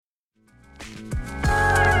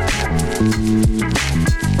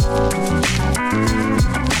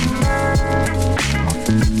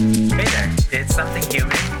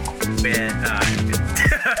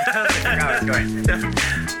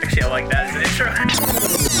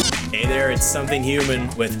Hey there, it's Something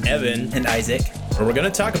Human with Evan and Isaac, where we're going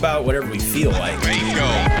to talk about whatever we feel like.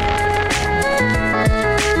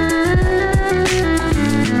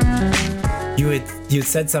 You had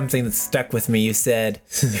said something that stuck with me. You said,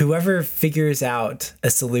 whoever figures out a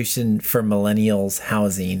solution for millennials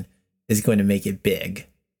housing is going to make it big.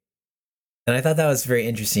 And I thought that was very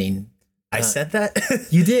interesting. I said that?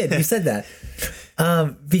 You did. You said that.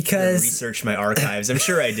 Because research my archives. I'm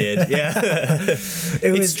sure I did. Yeah.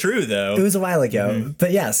 It's true though. It was a while ago. Mm-hmm.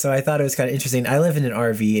 But yeah, so I thought it was kind of interesting. I live in an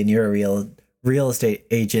RV and you're a real estate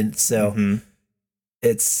agent, so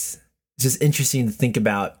it's just interesting to think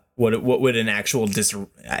about what would an actual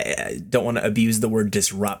I don't want to abuse the word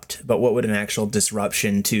disrupt, but what would an actual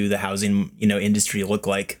disruption to the housing, industry look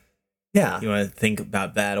like? Yeah. You want to think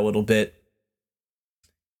about that a little bit?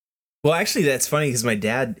 Well, actually, that's funny because my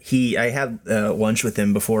dad, I had lunch with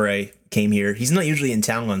him before I came here. He's not usually in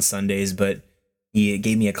town on Sundays, but he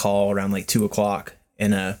gave me a call around like 2:00,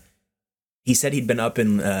 and he said he'd been up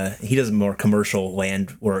in he does more commercial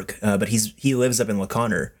land work, but he lives up in La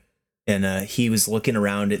Conner, and he was looking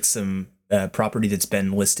around at some property that's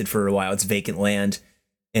been listed for a while. It's vacant land,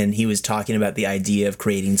 and he was talking about the idea of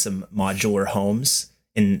creating some modular homes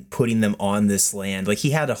and putting them on this land. Like he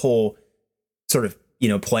had a whole sort of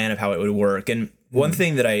plan of how it would work. And one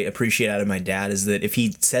thing that I appreciate out of my dad is that if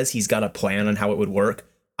he says he's got a plan on how it would work,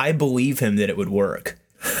 I believe him that it would work.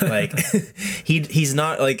 Like he's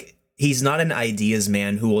not an ideas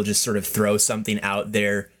man who will just sort of throw something out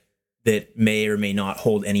there that may or may not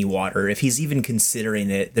hold any water. If he's even considering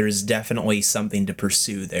it, there's definitely something to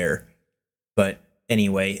pursue there. But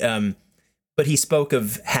anyway, but he spoke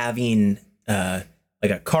of having like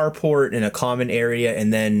a carport in a common area,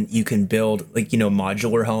 and then you can build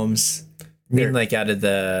modular homes. You mean like out of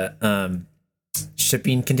the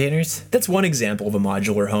shipping containers? That's one example of a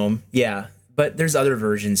modular home. Yeah, but there's other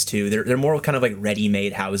versions too. They're more kind of like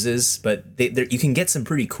ready-made houses, but you can get some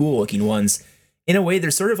pretty cool looking ones. In a way, they're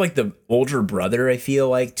sort of like the older brother, I feel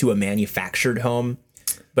like, to a manufactured home,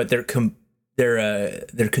 but they're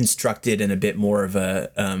constructed in a bit more of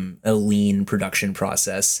a lean production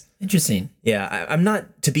process. Interesting. Yeah, I'm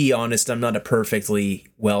not, to be honest, I'm not a perfectly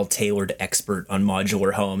well-tailored expert on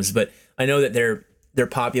modular homes, but I know that they're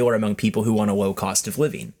popular among people who want a low cost of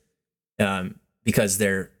living, because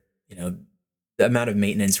the amount of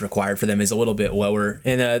maintenance required for them is a little bit lower,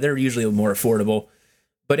 and they're usually more affordable.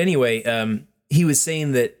 But anyway, he was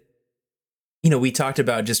saying that, we talked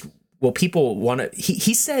about people want to.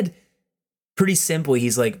 He said pretty simply,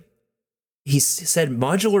 he said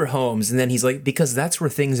modular homes, and then he's like, because that's where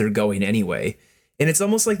things are going anyway. And it's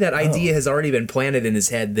almost like that idea has already been planted in his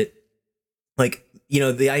head that,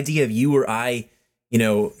 the idea of you or I,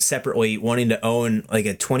 separately wanting to own like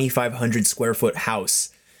a 2,500 square foot house,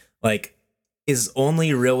 is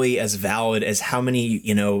only really as valid as how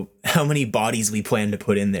many bodies we plan to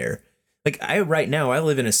put in there. Right now I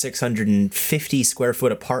live in a 650 square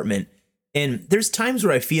foot apartment, and there's times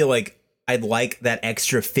where I feel like I'd like that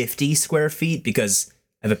extra 50 square feet because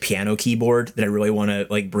I have a piano keyboard that I really want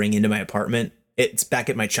to bring into my apartment. It's back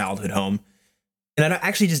at my childhood home, and I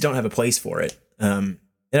actually just don't have a place for it. And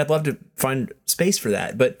I'd love to find space for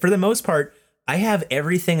that. But for the most part, I have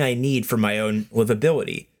everything I need for my own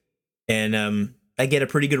livability, and I get a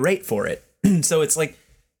pretty good rate for it. So it's like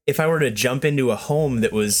if I were to jump into a home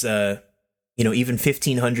that was, even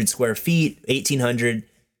 1,500 square feet, 1,800,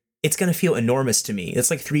 it's going to feel enormous to me.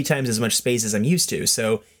 It's like 3 times as much space as I'm used to.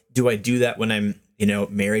 So do I do that when I'm,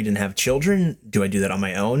 married and have children? Do I do that on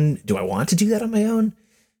my own? Do I want to do that on my own?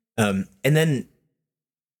 And then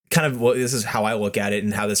kind of this is how I look at it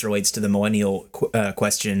and how this relates to the millennial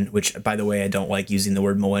question, which, by the way, I don't like using the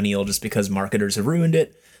word millennial just because marketers have ruined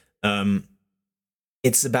it.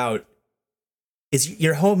 It's about,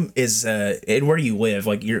 your home is and where you live.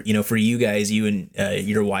 For you guys, you and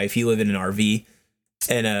your wife, you live in an RV.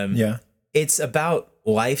 And it's about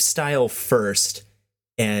lifestyle first,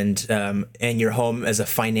 and your home as a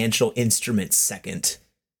financial instrument second,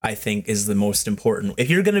 I think, is the most important. If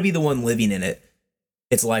you're going to be the one living in it,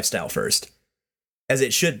 it's lifestyle first, as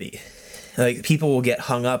it should be. People will get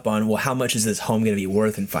hung up on, well, how much is this home going to be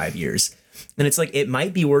worth in 5 years? And it's it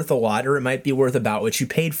might be worth a lot, or it might be worth about what you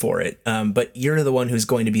paid for it. But you're the one who's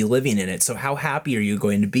going to be living in it. So how happy are you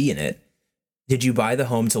going to be in it? Did you buy the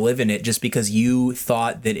home to live in it just because you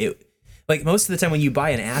thought that it, most of the time when you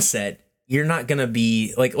buy an asset, you're not going to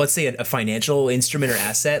be let's say a financial instrument or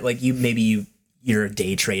asset, you're a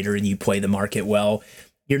day trader and you play the market well.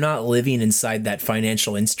 You're not living inside that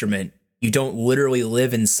financial instrument. You don't literally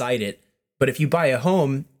live inside it. But if you buy a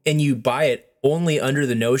home and you buy it only under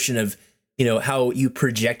the notion of, how you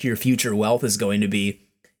project your future wealth is going to be,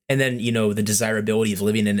 and then the desirability of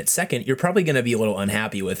living in it second, you're probably going to be a little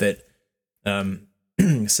unhappy with it.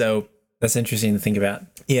 So that's interesting to think about.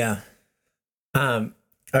 Yeah. I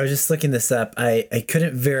was just looking this up. I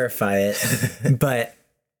couldn't verify it, but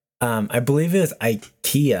I believe it was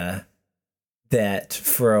IKEA that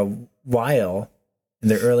for a while in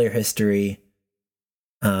their earlier history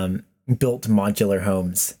built modular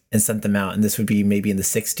homes and sent them out, and this would be maybe in the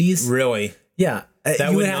 60s. Really? Yeah.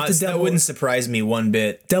 That wouldn't surprise me one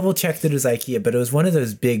bit. Double check that it was IKEA, but it was one of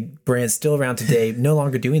those big brands still around today, no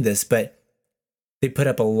longer doing this, but they put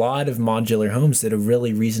up a lot of modular homes at a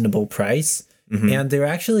really reasonable price. Mm-hmm. And they were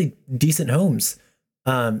actually decent homes.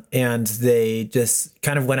 And they just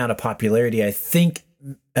kind of went out of popularity, I think,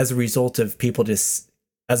 as a result of people just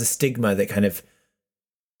as a stigma that kind of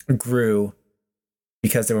grew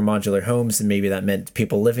because they were modular homes, and maybe that meant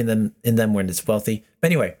people living in them weren't as wealthy. But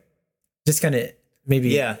anyway, just kind of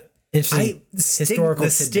maybe interesting historical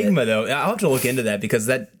the stigma though. I'll have to look into that, because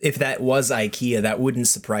if that was IKEA, that wouldn't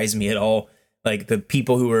surprise me at all. Like the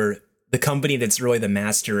people who are the company that's really the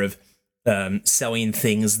master of selling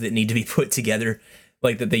things that need to be put together,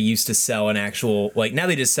 like that they used to sell an actual, like now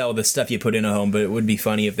they just sell the stuff you put in a home, but it would be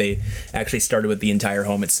funny if they actually started with the entire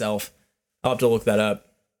home itself. I'll have to look that up.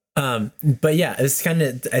 But yeah, it's kind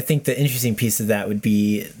of, I think the interesting piece of that would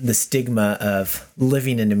be the stigma of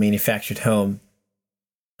living in a manufactured home.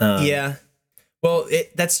 Yeah, well,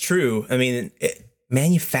 that's true. I mean,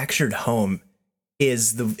 manufactured home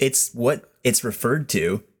is it's what it's referred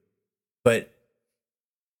to, but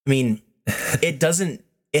I mean,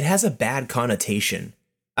 it has a bad connotation.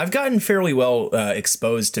 I've gotten fairly well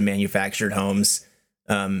exposed to manufactured homes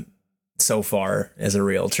so far as a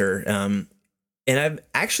realtor. And I'm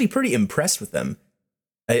actually pretty impressed with them.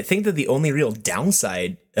 I think that the only real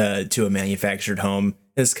downside to a manufactured home,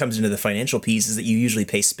 this comes into the financial piece, is that you usually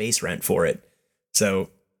pay space rent for it. So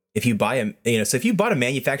if you buy if you bought a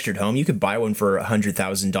manufactured home, you could buy one for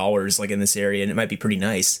 $100,000, like in this area, and it might be pretty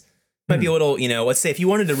nice. Might be a little, let's say if you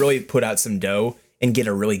wanted to really put out some dough and get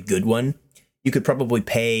a really good one, you could probably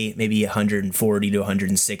pay maybe 140 to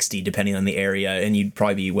 160, depending on the area, and you'd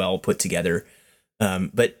probably be well put together.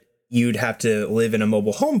 But you'd have to live in a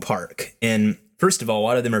mobile home park. And first of all, a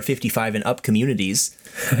lot of them are 55 and up communities.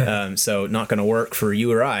 So not going to work for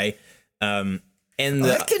you or I. I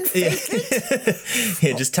can fake it.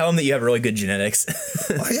 Yeah, just tell them that you have really good genetics.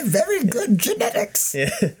 I have very good genetics. Yeah.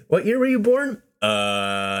 What year were you born?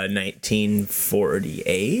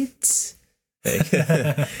 1948.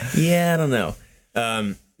 Yeah, I don't know.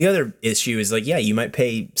 The other issue is like, yeah, you might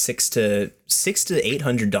pay $600 to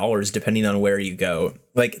 $800 depending on where you go.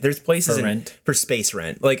 Like, there's places for space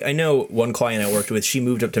rent. Like, I know one client I worked with, she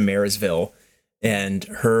moved up to Marysville, and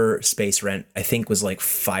her space rent I think was like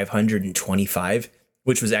 $525,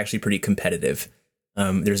 which was actually pretty competitive.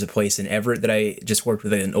 There's a place in Everett that I just worked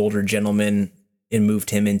with an older gentleman and moved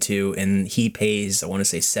him into, and he pays, I want to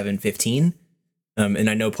say $715. And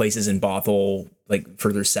I know places in Bothell, like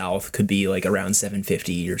further south, could be like around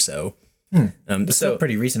 $750 or so. So still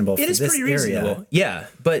pretty reasonable for this area. Yeah,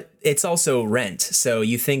 but it's also rent. So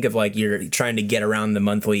you think of like you're trying to get around the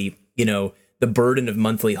monthly, the burden of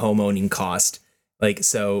monthly home owning cost. Like,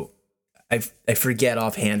 so I forget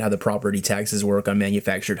offhand how the property taxes work on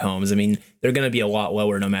manufactured homes. I mean, they're going to be a lot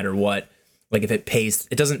lower no matter what. Like if it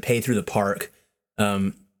doesn't pay through the park.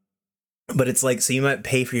 But it's like, so you might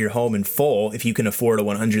pay for your home in full if you can afford a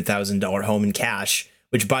 $100,000 home in cash,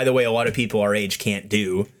 which, by the way, a lot of people our age can't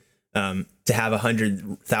do. To have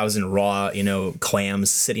 100,000 raw,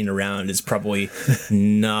 clams sitting around is probably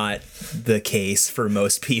not the case for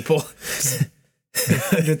most people.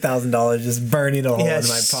 $100,000 just burning a hole in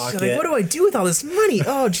my pocket. Like, what do I do with all this money?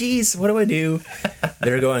 Oh, geez, what do I do?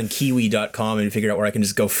 Better go on Kiwi.com and figure out where I can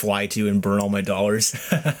just go fly to and burn all my dollars.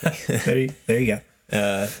 There you go.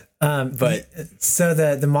 But so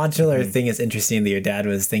the modular thing is interesting that your dad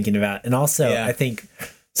was thinking about, and also I think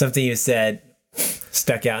something you said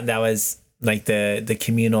stuck out, and that was like the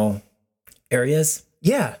communal areas.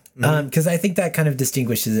 Yeah, because I think that kind of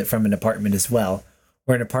distinguishes it from an apartment as well,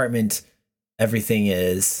 where an apartment, everything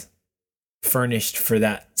is furnished for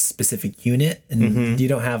that specific unit, and you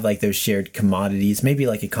don't have like those shared commodities. Maybe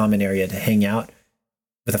like a common area to hang out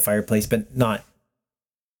with a fireplace, but not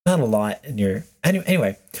a lot in your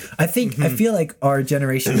anyway. I think I feel like our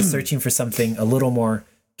generation is searching for something a little more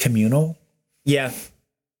communal. Yeah,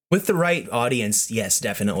 with the right audience, yes,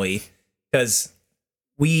 definitely, because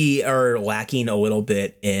we are lacking a little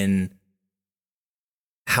bit in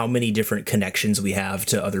how many different connections we have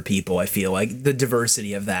to other people. I feel like the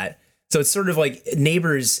diversity of that. So it's sort of like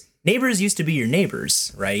neighbors. neighbors used to be your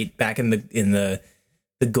neighbors, right? Back in the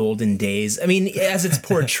golden days. I mean, as it's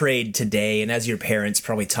portrayed today, and as your parents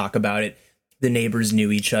probably talk about it, the neighbors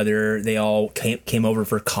knew each other. They all came over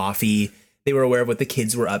for coffee. They were aware of what the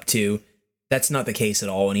kids were up to. That's not the case at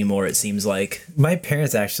all anymore, it seems like. My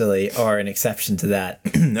parents actually are an exception to that.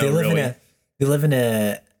 No, they live in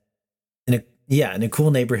a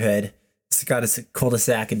cool neighborhood. It's got a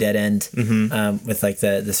cul-de-sac, a dead end, with like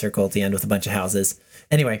the circle at the end with a bunch of houses.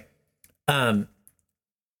 Anyway,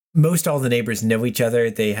 most all the neighbors know each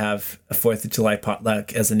other. They have a 4th of July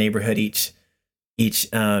potluck as a neighborhood each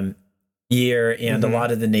year, and a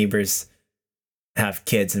lot of the neighbors have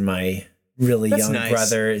kids, and my really young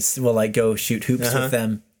brother will like go shoot hoops with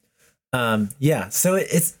them. So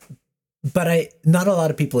not a lot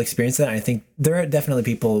of people experience that. I think there are definitely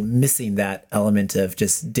people missing that element of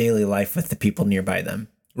just daily life with the people nearby them.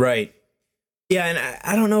 Right. Yeah, and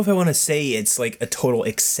I don't know if I want to say it's like a total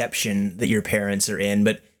exception that your parents are in,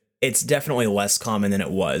 but it's definitely less common than it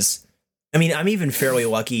was. I mean, I'm even fairly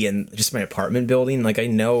lucky in just my apartment building. Like I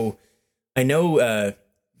know the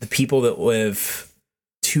people that live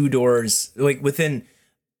 2 doors, like within,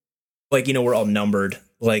 like, you know, we're all numbered.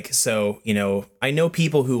 Like, so, you know, I know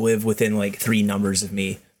people who live within like 3 numbers of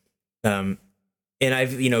me. And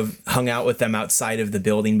I've, you know, hung out with them outside of the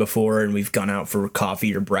building before, and we've gone out for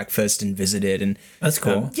coffee or breakfast and visited. And that's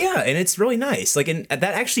cool. Yeah. And it's really nice. Like, and that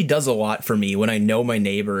actually does a lot for me when I know my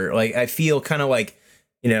neighbor. Like, I feel kind of like,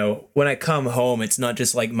 you know, when I come home, it's not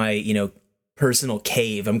just like my, you know, personal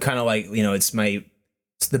cave. I'm kind of like, you know, it's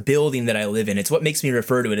the building that I live in. It's what makes me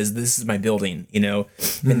refer to it as this is my building, you know,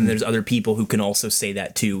 and there's other people who can also say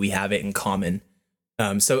that too. We have it in common.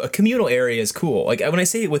 So a communal area is cool. Like when I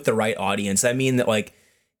say it with the right audience, I mean that like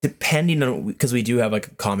depending on, because we do have like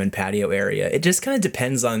a common patio area, it just kind of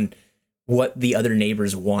depends on what the other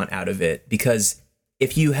neighbors want out of it. Because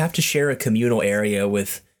if you have to share a communal area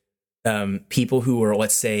with people who are,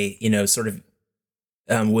 let's say, you know, sort of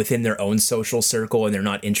within their own social circle and they're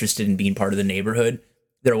not interested in being part of the neighborhood,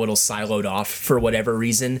 they're a little siloed off for whatever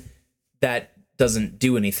reason, that doesn't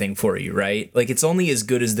do anything for you, right? Like it's only as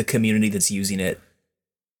good as the community that's using it.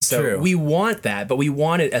 So True. We want that, but we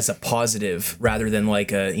want it as a positive rather than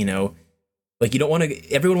like a, you know, like you don't want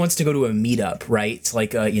to, everyone wants to go to a meetup, right? It's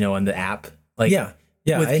like, you know, on the app. Like, yeah,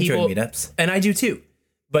 I enjoy meetups. And I do too.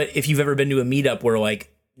 But if you've ever been to a meetup where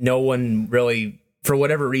like no one really, for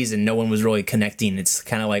whatever reason, no one was really connecting, it's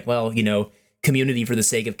kind of like, well, you know, community for the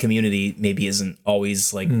sake of community maybe isn't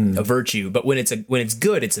always like a virtue, but when it's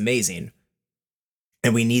good, it's amazing.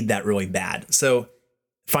 And we need that really bad. So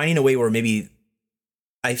finding a way where maybe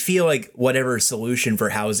I feel like whatever solution for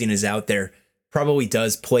housing is out there probably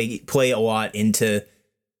does play a lot into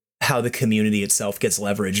how the community itself gets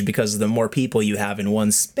leveraged, because the more people you have in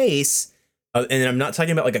one space, and I'm not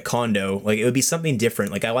talking about like a condo, like it would be something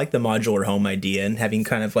different. Like I like the modular home idea and having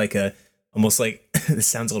kind of like almost like this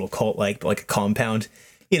sounds a little cult like, but like a compound,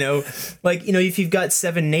 you know, like, you know, if you've got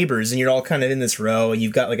 7 neighbors and you're all kind of in this row and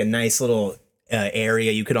you've got like a nice little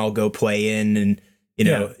area you can all go play in, and you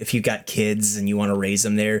know, if you've got kids and you want to raise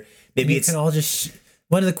them there, maybe you can all just,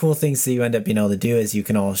 one of the cool things that you end up being able to do is you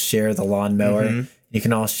can all share the lawnmower. You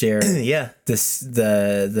can all share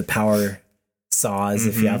the power saws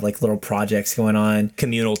if you have like little projects going on,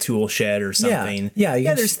 communal tool shed or something.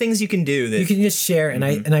 There's things you can do that you can just share. And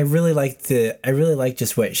I really like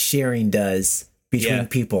just what sharing does between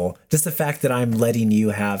people. Just the fact that I'm letting you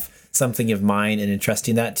have something of mine and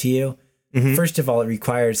entrusting that to you. First of all, it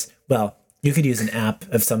requires, well, you could use an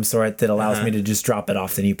app of some sort that allows me to just drop it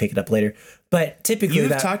off, then you pick it up later. But typically,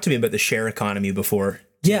 you've talked to me about the share economy before.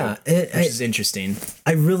 Yeah, which is interesting.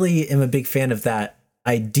 I really am a big fan of that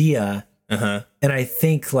idea. And I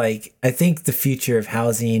think the future of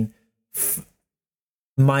housing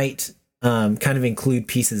might kind of include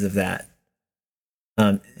pieces of that,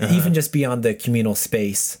 even just beyond the communal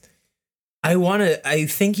space. I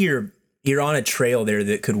think you're on a trail there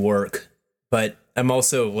that could work, but I'm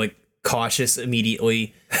also like cautious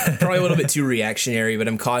immediately, probably a little bit too reactionary, but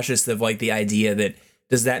I'm cautious of like the idea that,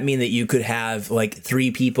 does that mean that you could have like 3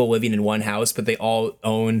 people living in one house, but they all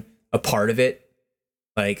own a part of it?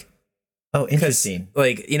 Like, oh, interesting.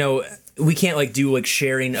 Like, you know, we can't like do like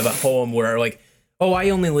sharing of a home where like, oh, I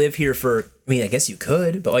only live here for, I mean, I guess you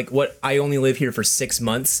could, but like what, I only live here for 6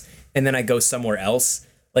 months and then I go somewhere else.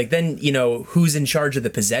 Like then, you know, who's in charge of the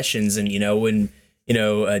possessions? And, you know, when, you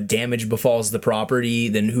know, damage befalls the property,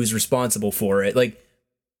 then who's responsible for it? Like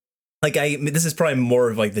this is probably more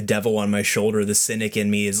of like the devil on my shoulder. The cynic in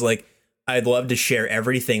me is like, I'd love to share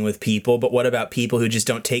everything with people, but what about people who just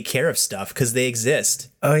don't take care of stuff because they exist?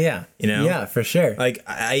 Oh yeah. You know? Yeah, for sure. Like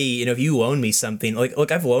if you loan me something, like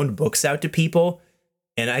look, I've loaned books out to people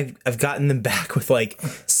and I've gotten them back with like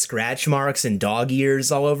scratch marks and dog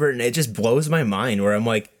ears all over it, and it just blows my mind where I'm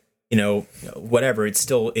like, whatever, it's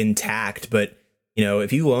still intact, but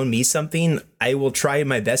if you loan me something, I will try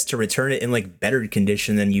my best to return it in like better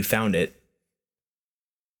condition than you found it.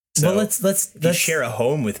 So well, let's share a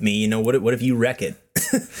home with me. What if you wreck it?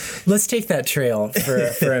 Let's take that trail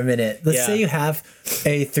for a minute. Let's say you have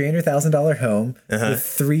a $300,000 home with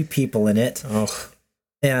 3 people in it,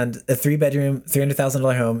 and a 3-bedroom,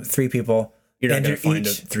 $300,000 home, 3 people. You're not going to find a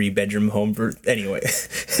 3-bedroom home for anyway.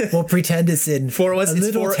 We'll pretend it's in it's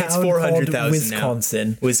 400,000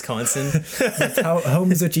 Wisconsin. Wisconsin. That's how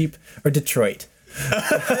homes are cheap, or Detroit.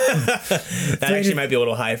 That actually might be a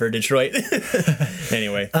little high for Detroit.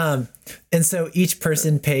 Anyway. And so each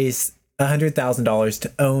person pays $100,000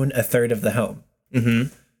 to own a third of the home.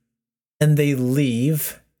 Mm-hmm. And they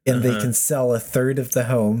leave, and they can sell a third of the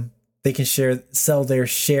home. They can sell their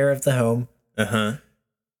share of the home.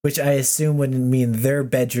 Which I assume would mean their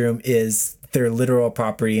bedroom is their literal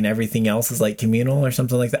property and everything else is like communal or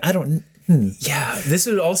something like that. I don't. Yeah, this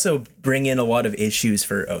would also bring in a lot of issues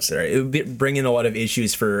for. It would bring in a lot of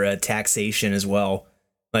issues for taxation as well.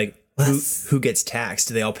 Like who gets taxed?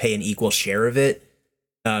 Do they all pay an equal share of it?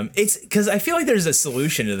 It's because I feel like there's a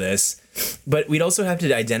solution to this, but we'd also have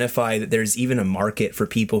to identify that there's even a market for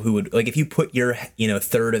people who would like if you put your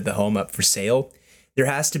third of the home up for sale. There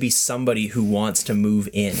has to be somebody who wants to move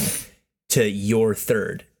in to your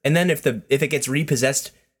third. And then if it gets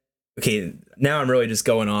repossessed, okay, now I'm really just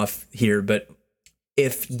going off here, but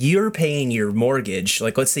if you're paying your mortgage,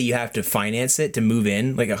 like let's say you have to finance it to move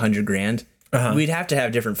in, like $100,000, we'd have to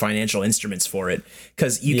have different financial instruments for it.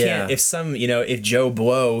 Because you can't, if Joe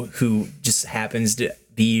Blow, who just happens to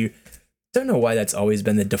be, I don't know why that's always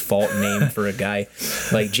been the default name for a guy,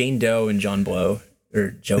 like Jane Doe and John Blow,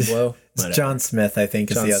 or Joe Blow. It's John Smith, I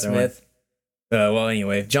think, is the other one. Well,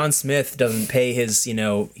 anyway, John Smith doesn't pay his, he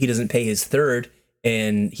doesn't pay his third,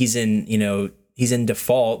 and he's in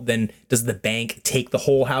default. Then does the bank take the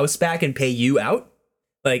whole house back and pay you out?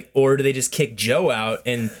 Like, or do they just kick Joe out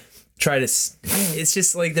and try to? It's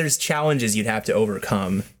just like there's challenges you'd have to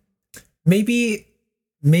overcome. Maybe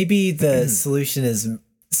the solution is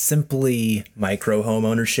simply micro home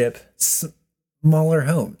ownership, smaller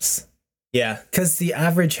homes. Yeah, because the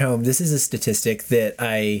average home, this is a statistic that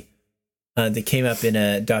that came up in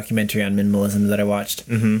a documentary on minimalism that I watched.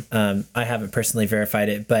 I haven't personally verified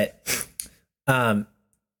it, but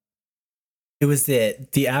it was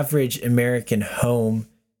that the average American home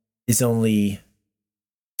is only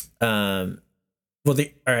all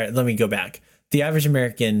right, let me go back. The average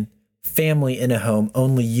American family in a home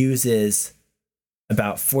only uses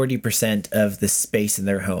about 40% of the space in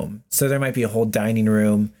their home. So there might be a whole dining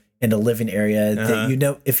room and a living area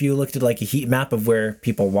that, if you looked at like a heat map of where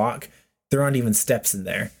people walk, there aren't even steps in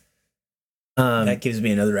there. That gives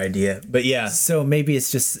me another idea, but yeah. So maybe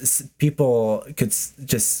it's just people could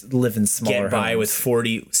just live in smaller get by homes.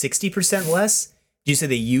 with 60% less. Do you say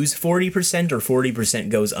they use 40% or 40%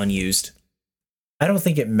 goes unused? I don't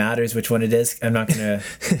think it matters which one it is. I'm not gonna.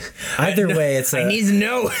 Either way, it's. I need to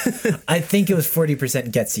know. I think it was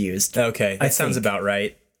 40% gets used. Okay, that sounds about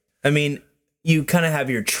right. I mean, you kind of have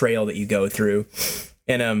your trail that you go through,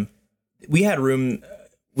 and we had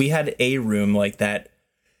a room like that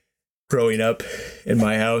growing up in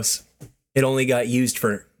my house. It only got used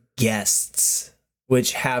for guests,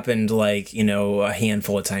 which happened like a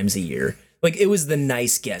handful of times a year. Like it was the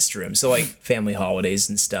nice guest room, so like family holidays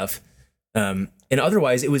and stuff. And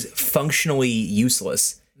otherwise, it was functionally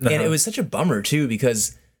useless, and it was such a bummer too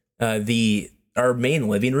because our main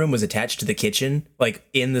living room was attached to the kitchen, like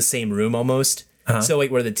in the same room almost. So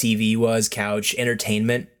like where the TV was, couch,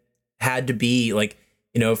 entertainment had to be like,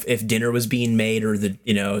 if dinner was being made or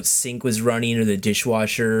the, sink was running or the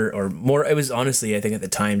dishwasher or more, it was honestly, I think at the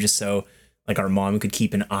time, just so like our mom could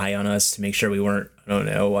keep an eye on us to make sure we weren't, I don't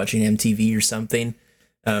know, watching MTV or something.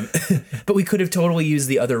 But we could have totally used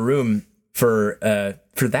the other room for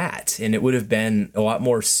that, and it would have been a lot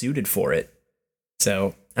more suited for it.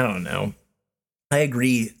 So I don't know. I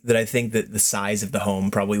agree that I think that the size of the home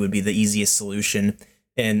probably would be the easiest solution,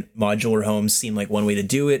 and modular homes seem like one way to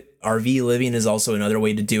do it. RV living is also another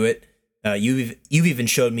way to do it. You've even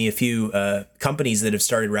showed me a few companies that have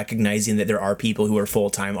started recognizing that there are people who are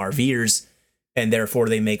full-time RVers, and therefore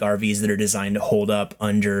they make RVs that are designed to hold up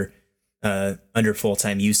under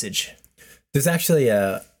full-time usage. There's actually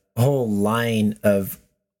a whole line of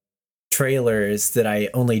trailers that I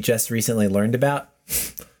only just recently learned about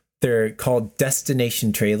They're called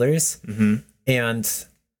destination trailers, and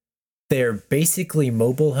they're basically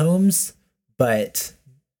mobile homes, but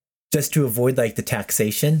just to avoid like the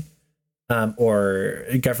taxation or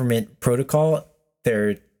government protocol,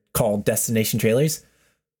 they're called destination trailers.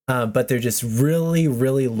 But they're just really,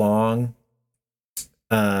 really long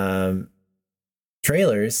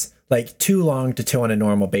trailers, like too long to tow on a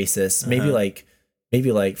normal basis, maybe like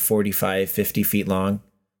 45, 50 feet long,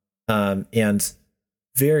 and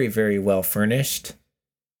very, very well furnished.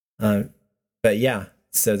 But yeah,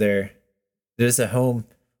 so there's a home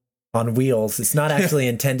on wheels. It's not actually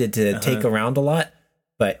intended to take around a lot,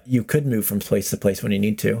 but you could move from place to place when you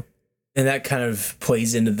need to. And that kind of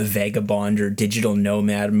plays into the vagabond or digital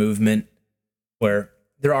nomad movement, where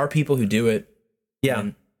there are people who do it. Yeah.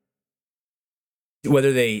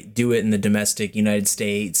 Whether they do it in the domestic United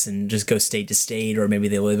States and just go state to state, or maybe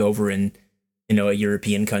they live over in, a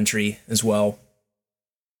European country as well.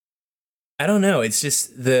 I don't know. It's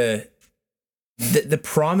just the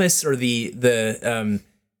promise or the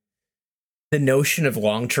notion of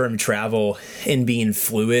long-term travel and being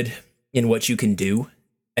fluid in what you can do,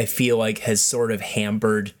 I feel like has sort of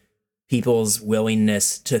hampered people's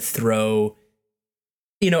willingness to throw,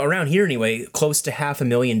 around here anyway, close to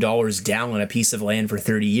 $500,000 down on a piece of land for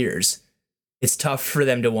 30 years. It's tough for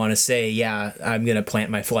them to want to say, yeah, I'm going to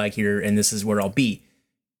plant my flag here and this is where I'll be.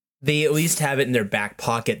 They at least have it in their back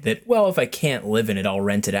pocket that, well, if I can't live in it, I'll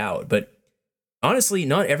rent it out. But honestly,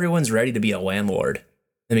 not everyone's ready to be a landlord.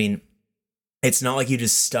 I mean, it's not like you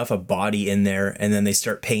just stuff a body in there and then they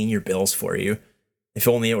start paying your bills for you. If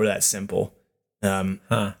only it were that simple.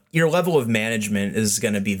 Your level of management is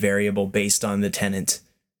going to be variable based on the tenant.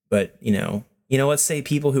 But, let's say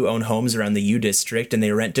people who own homes around the U District and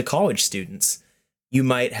they rent to college students. You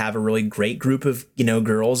might have a really great group of,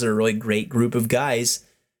 girls or a really great group of guys.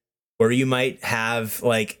 Or you might have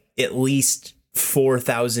like at least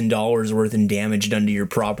 $4,000 worth in damage done to your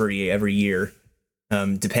property every year,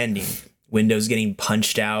 depending. Windows getting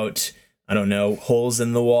punched out. I don't know, holes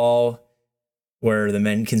in the wall where the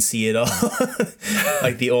men can see it all.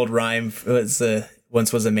 Like the old rhyme was,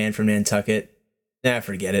 once was a man from Nantucket.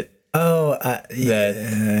 Forget it. Oh,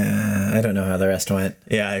 I don't know how the rest went.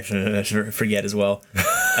 Yeah, I should forget as well.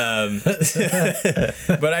 But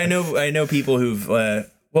I know people who've,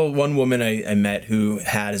 one woman I met who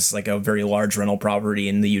has like a very large rental property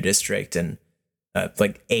in the U District, and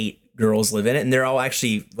like 8 girls live in it, and they're all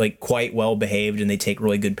actually like quite well behaved and they take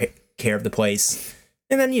really good care of the place.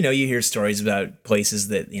 And then, you hear stories about places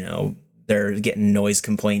that, they're getting noise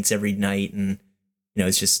complaints every night, and,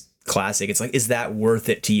 it's just classic. It's like, is that worth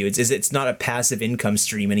it to you? It's not a passive income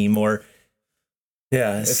stream anymore.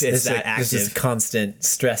 Yeah, it's that like, active. It's just constant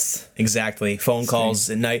stress. Exactly. Phone calls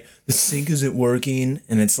at night. The sink isn't working.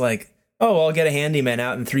 And it's like, oh, I'll get a handyman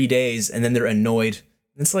out in 3 days. And then they're annoyed.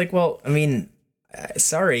 It's like, well, I mean,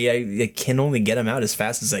 sorry, I can only get them out as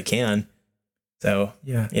fast as I can. So,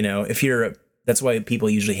 yeah, that's why people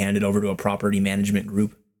usually hand it over to a property management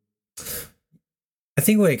group. I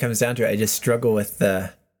think when it comes down to it, I just struggle with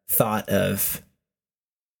the thought of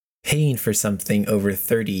paying for something over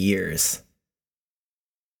 30 years.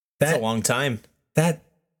 That's a long time. I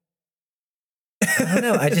don't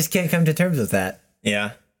know. I just can't come to terms with that.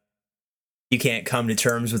 Yeah. You can't come to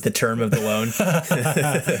terms with the term of the loan.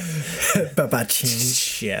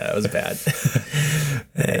 Yeah, that was bad.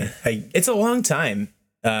 It's a long time.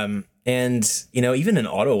 And, even an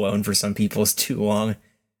auto loan for some people is too long.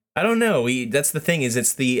 I don't know. That's the thing is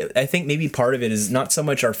I think maybe part of it is not so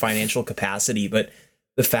much our financial capacity, but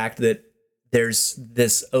the fact that there's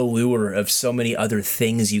this allure of so many other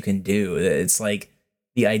things you can do. It's like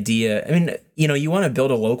the idea. I mean, you want to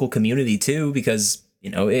build a local community too, because,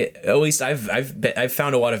 at least I've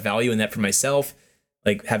found a lot of value in that for myself.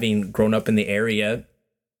 Like having grown up in the area,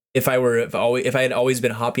 if I had always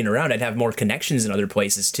been hopping around, I'd have more connections in other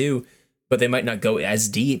places too, but they might not go as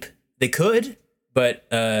deep. They could, but,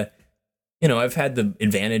 I've had the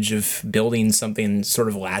advantage of building something sort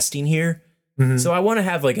of lasting here. Mm-hmm. So I want to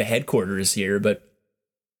have like a headquarters here, but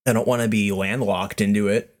I don't want to be landlocked into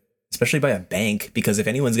it, especially by a bank, because if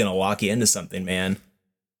anyone's going to lock you into something, man,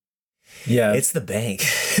 yeah, it's the bank.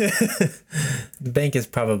 The bank is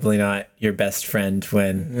probably not your best friend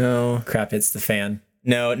when crap hits the fan.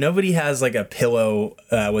 No, nobody has like a pillow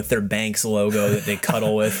with their bank's logo that they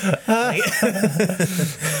cuddle with.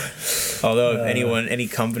 Although if any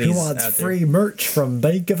companies who wants out free merch from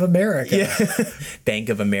Bank of America? Yeah. Bank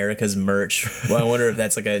of America's merch. Well, I wonder if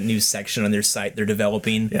that's like a new section on their site they're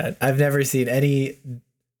developing. Yeah, I've never seen any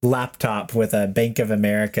laptop with a Bank of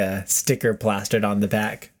America sticker plastered on the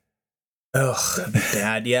back. Ugh, that'd be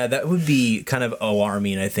bad. Yeah, that would be kind of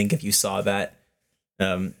alarming, I think, if you saw that.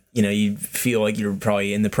 You'd feel like you're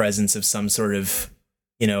probably in the presence of some sort of,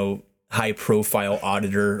 high profile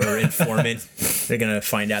auditor or informant. They're going to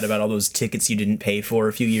find out about all those tickets you didn't pay for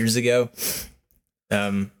a few years ago.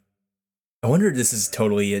 I wonder if this is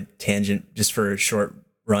totally a tangent just for a short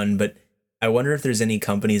run, but I wonder if there's any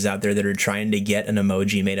companies out there that are trying to get an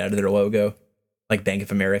emoji made out of their logo, like Bank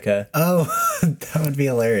of America. Oh, that would be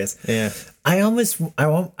hilarious. Yeah. I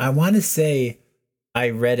want to say I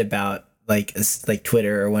read about like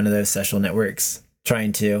Twitter or one of those social networks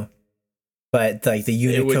trying to, but like the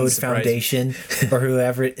Unicode Foundation or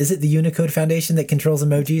whoever, is it the Unicode Foundation that controls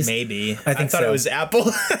emojis? Maybe. I thought it was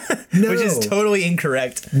Apple, No. which is totally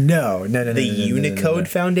incorrect. No. The Unicode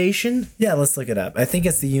Foundation? Yeah, let's look it up. I think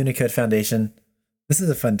it's the Unicode Foundation. This is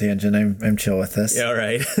a fun tangent. I'm chill with this. Yeah, all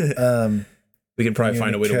right. We could probably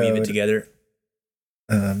find a way to weave it together.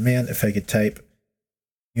 Man, if I could type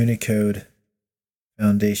Unicode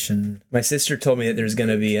Foundation. My sister told me that there's going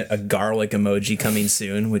to be a garlic emoji coming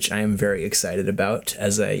soon, which I am very excited about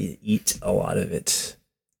as I eat a lot of it.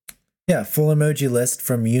 Yeah, full emoji list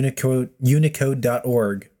from unicode.org.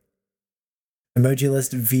 Emoji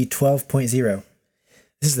list V12.0.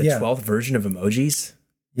 This is the 12th version of emojis?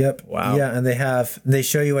 Yep. Wow. Yeah, and they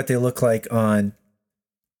show you what they look like on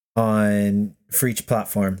for each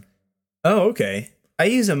platform. Oh, okay. I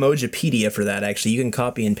use Emojipedia for that, actually. You can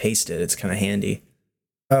copy and paste it. It's kind of handy.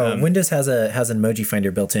 Oh, Windows has an emoji finder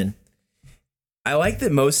built in. I like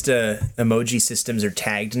that most emoji systems are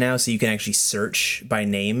tagged now, so you can actually search by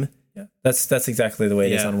name. Yeah, that's exactly the way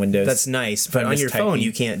it is on Windows. That's nice, but on your phone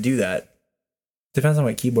you can't do that. Depends on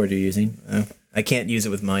what keyboard you're using. I can't use it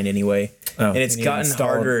with mine anyway. Oh, and it's gotten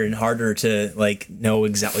harder and harder to know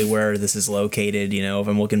exactly where this is located. If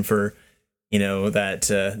I'm looking for,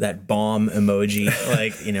 that bomb emoji,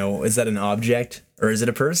 is that an object or is it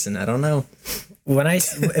a person? I don't know.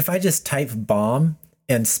 If I just type bomb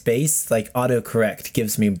and space, autocorrect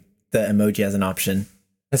gives me the emoji as an option.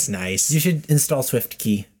 That's nice. You should install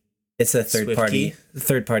SwiftKey. It's a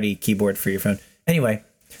third party keyboard for your phone. Anyway.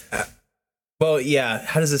 Well, yeah.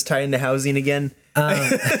 How does this tie into housing again?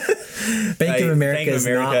 Bank of America is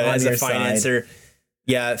not as on a financer. Side.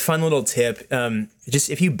 Yeah, fun little tip. Just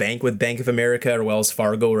if you bank with Bank of America or Wells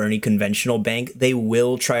Fargo or any conventional bank, they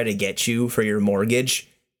will try to get you for your mortgage.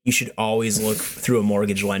 You should always look through a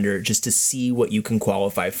mortgage lender just to see what you can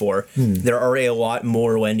qualify for. There are a lot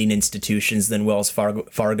more lending institutions than Wells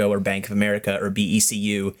Fargo or Bank of America or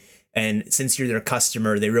BECU. And since you're their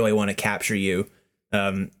customer, they really want to capture you.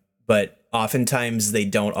 But oftentimes they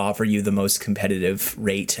don't offer you the most competitive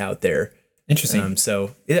rate out there. Interesting.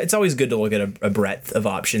 So it's always good to look at a breadth of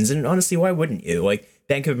options. And honestly, why wouldn't you?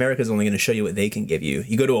 Bank of America is only going to show you what they can give you.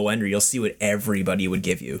 You go to a lender, you'll see what everybody would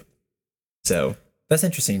give you. So that's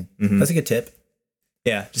interesting. Mm-hmm. That's a good tip.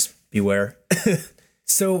 Yeah, just beware.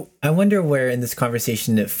 So I wonder where in this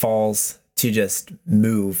conversation it falls to just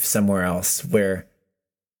move somewhere else where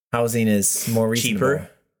housing is more reasonable. Cheaper.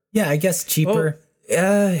 Yeah, I guess cheaper.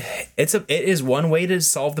 Well, it is one way to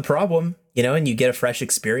solve the problem, and you get a fresh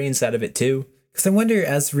experience out of it too. Because I wonder,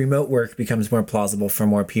 as remote work becomes more plausible for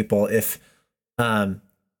more people, if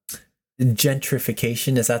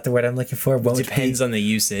gentrification, is that the word I'm looking for? Depends on the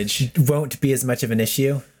usage. Won't be as much of an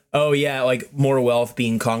issue. Oh yeah, more wealth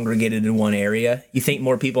being congregated in one area. You think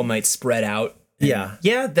more people might spread out? Yeah.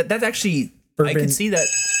 Yeah, that's actually I could see that.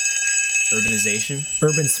 Urbanization?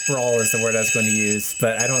 Urban sprawl is the word I was going to use,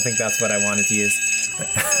 but I don't think that's what I wanted to use.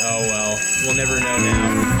 Oh well, we'll never know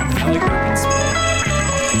now. I like urban